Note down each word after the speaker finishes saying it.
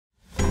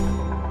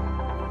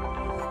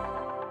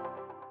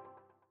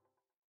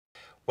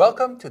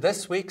Welcome to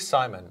this week's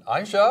SciMon.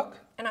 I'm Jacques.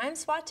 And I'm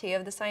Swati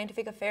of the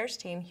Scientific Affairs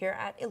team here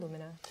at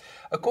Illumina.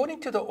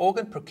 According to the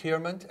Organ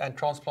Procurement and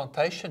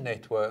Transplantation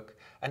Network,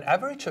 an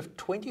average of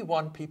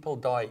 21 people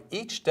die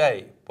each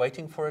day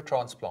waiting for a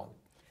transplant.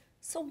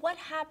 So what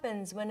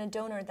happens when a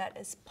donor that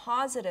is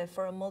positive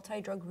for a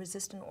multi-drug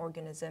resistant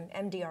organism,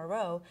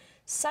 MDRO,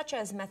 such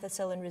as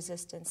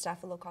methicillin-resistant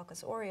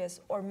Staphylococcus aureus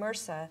or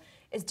MRSA,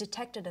 is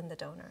detected in the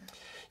donor?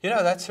 You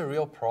know, that's a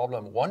real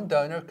problem. One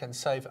donor can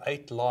save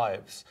 8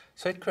 lives,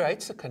 so it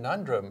creates a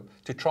conundrum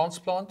to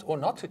transplant or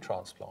not to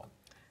transplant.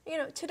 You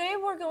know, today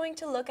we're going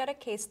to look at a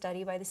case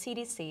study by the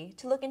CDC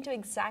to look into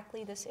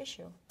exactly this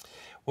issue.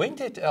 Wendt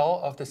et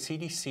al. Of the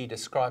CDC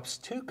describes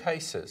 2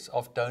 cases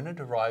of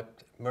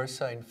donor-derived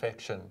MRSA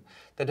infection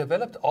that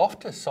developed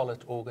after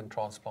solid organ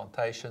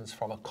transplantations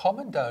from a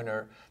common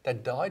donor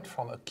that died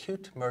from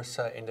acute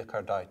MRSA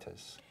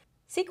endocarditis.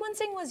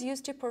 Sequencing was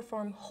used to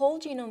perform whole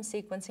genome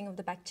sequencing of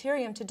the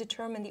bacterium to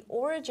determine the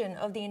origin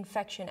of the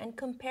infection and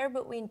compare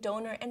between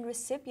donor and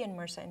recipient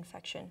MRSA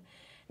infection.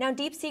 Now,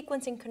 deep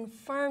sequencing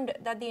confirmed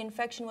that the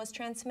infection was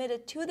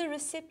transmitted to the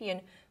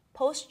recipient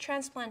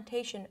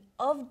post-transplantation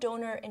of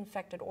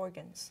donor-infected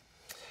organs.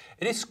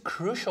 It is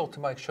crucial to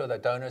make sure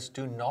that donors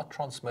do not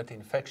transmit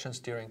infections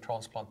during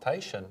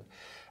transplantation,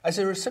 as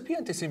the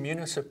recipient is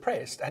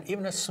immunosuppressed and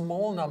even a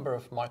small number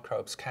of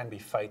microbes can be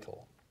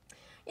fatal.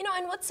 You know,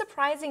 and what's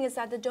surprising is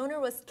that the donor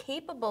was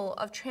capable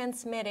of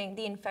transmitting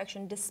the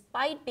infection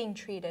despite being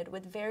treated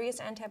with various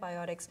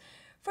antibiotics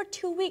for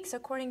 2 weeks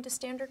according to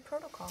standard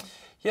protocol.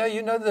 Yeah,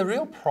 you know, the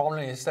real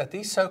problem is that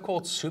these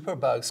so-called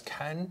superbugs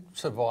can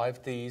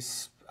survive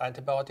these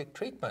antibiotic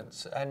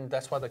treatments, and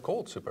that's why they're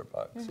called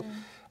superbugs.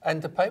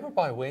 And the paper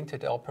by Wendt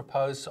et al.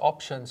 Proposed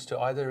options to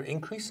either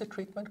increase the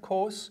treatment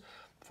course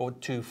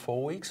to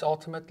 4 weeks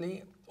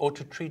ultimately, or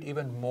to treat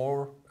even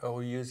more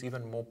or use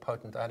even more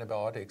potent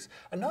antibiotics.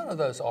 And none of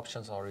those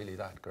options are really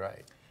that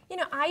great. You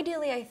know,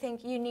 ideally, I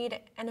think you need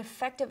an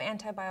effective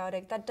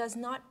antibiotic that does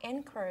not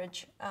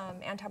encourage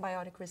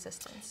antibiotic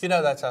resistance. You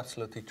know, that's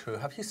absolutely true.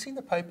 Have you seen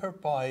the paper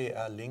by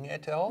Ling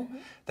et al.?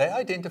 They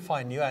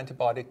identify a new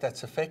antibiotic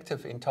that's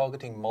effective in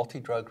targeting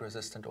multi-drug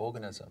resistant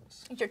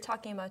organisms. You're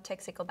talking about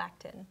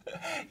Teixobactin.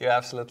 You're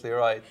absolutely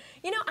right.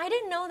 You know, I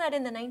didn't know that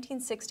in the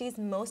 1960s,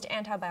 most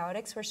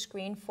antibiotics were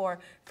screened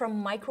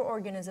from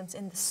microorganisms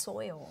in the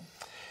soil.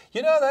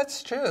 You know,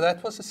 that's true.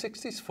 That was the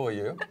 60s for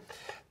you.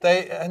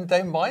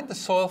 They mined the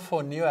soil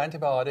for new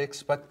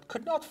antibiotics, but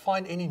could not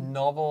find any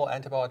novel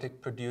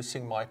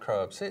antibiotic-producing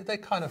microbes. They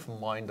kind of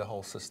mined the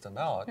whole system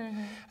out.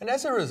 And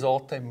as a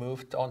result, they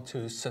moved on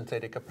to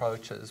synthetic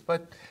approaches.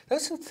 But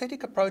those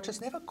synthetic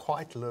approaches never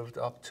quite lived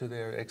up to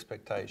their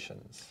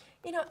expectations.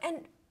 You know,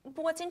 and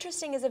what's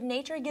interesting is if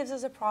nature gives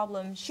us a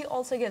problem, she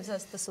also gives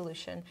us the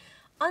solution.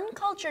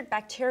 Uncultured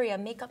bacteria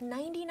make up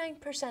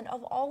 99%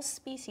 of all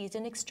species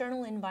in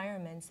external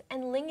environments,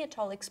 and Ling et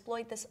al.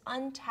 Exploit this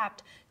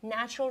untapped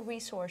natural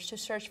resource to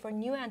search for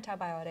new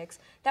antibiotics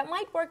that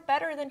might work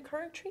better than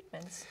current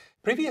treatments.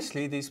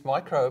 Previously, these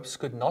microbes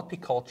could not be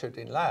cultured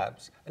in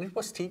labs, and it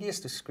was tedious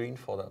to screen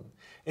for them.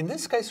 In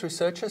this case,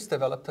 researchers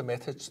developed the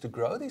methods to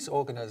grow these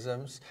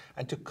organisms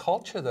and to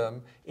culture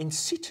them in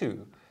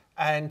situ,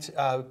 and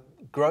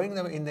growing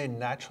them in their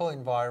natural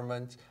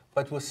environment,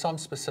 but with some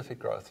specific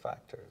growth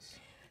factors.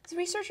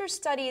 Researchers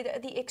studied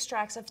the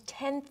extracts of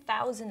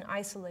 10,000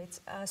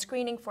 isolates,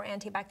 screening for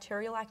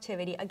antibacterial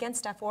activity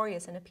against Staph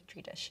aureus in a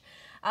petri dish.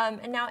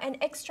 And now an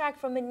extract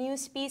from a new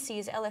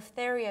species,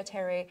 Eleftheria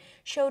terrae,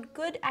 showed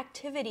good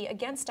activity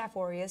against Staph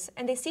aureus,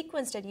 and they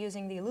sequenced it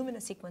using the Illumina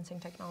sequencing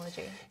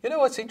technology. You know,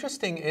 what's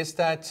interesting is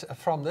that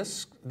from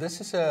this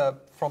is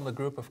from the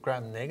group of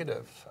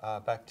gram-negative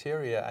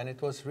bacteria, and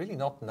it was really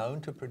not known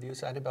to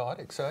produce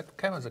antibiotics, so it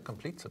came as a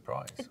complete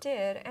surprise. It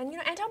did, and you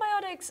know,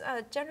 antibiotics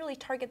generally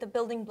target the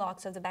building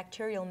blocks of the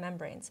bacterial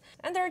membranes.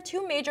 And there are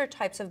 2 major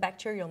types of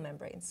bacterial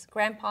membranes,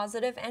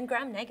 gram-positive and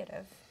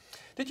gram-negative.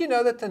 Did you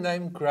know that the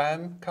name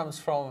Gram comes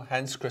from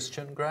Hans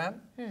Christian Gram?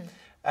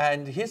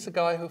 And he's the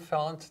guy who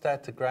found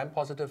that the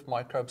gram-positive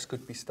microbes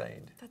could be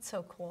stained. That's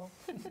so cool.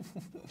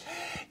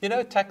 You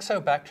know,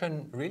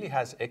 Teixobactin really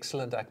has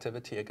excellent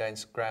activity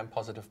against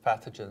gram-positive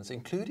pathogens,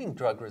 including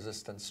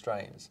drug-resistant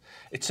strains.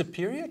 It's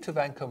superior to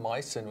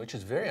vancomycin, which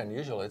is very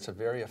unusual. It's a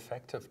very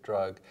effective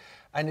drug.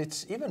 And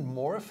it's even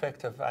more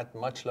effective at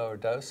much lower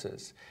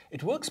doses.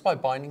 It works by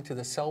binding to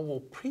the cell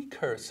wall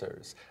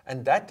precursors,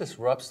 and that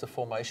disrupts the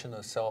formation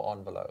of the cell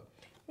envelope.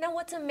 Now,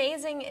 what's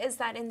amazing is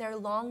that in their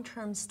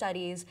long-term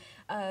studies,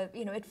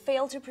 it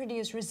failed to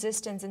produce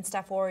resistance in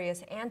Staph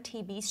aureus and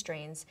TB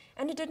strains,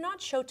 and it did not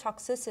show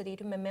toxicity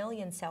to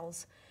mammalian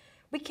cells.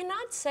 We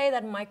cannot say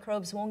that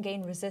microbes won't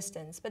gain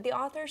resistance, but the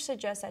authors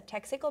suggest that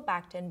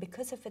Teixobactin,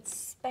 because of its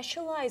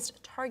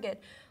specialized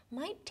target,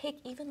 might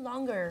take even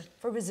longer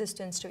for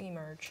resistance to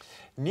emerge.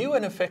 New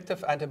and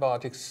effective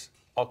antibiotics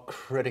are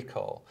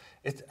critical.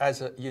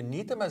 You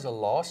need them as a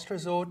last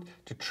resort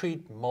to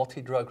treat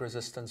multi-drug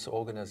resistance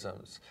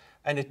organisms.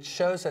 And it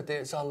shows that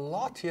there's a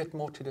lot yet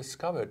more to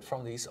discover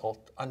from these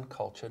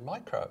uncultured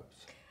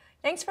microbes.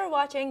 Thanks for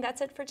watching.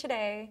 That's it for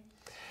today.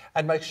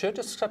 And make sure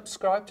to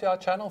subscribe to our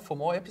channel for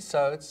more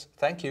episodes.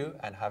 Thank you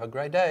and have a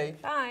great day.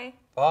 Bye.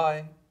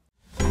 Bye.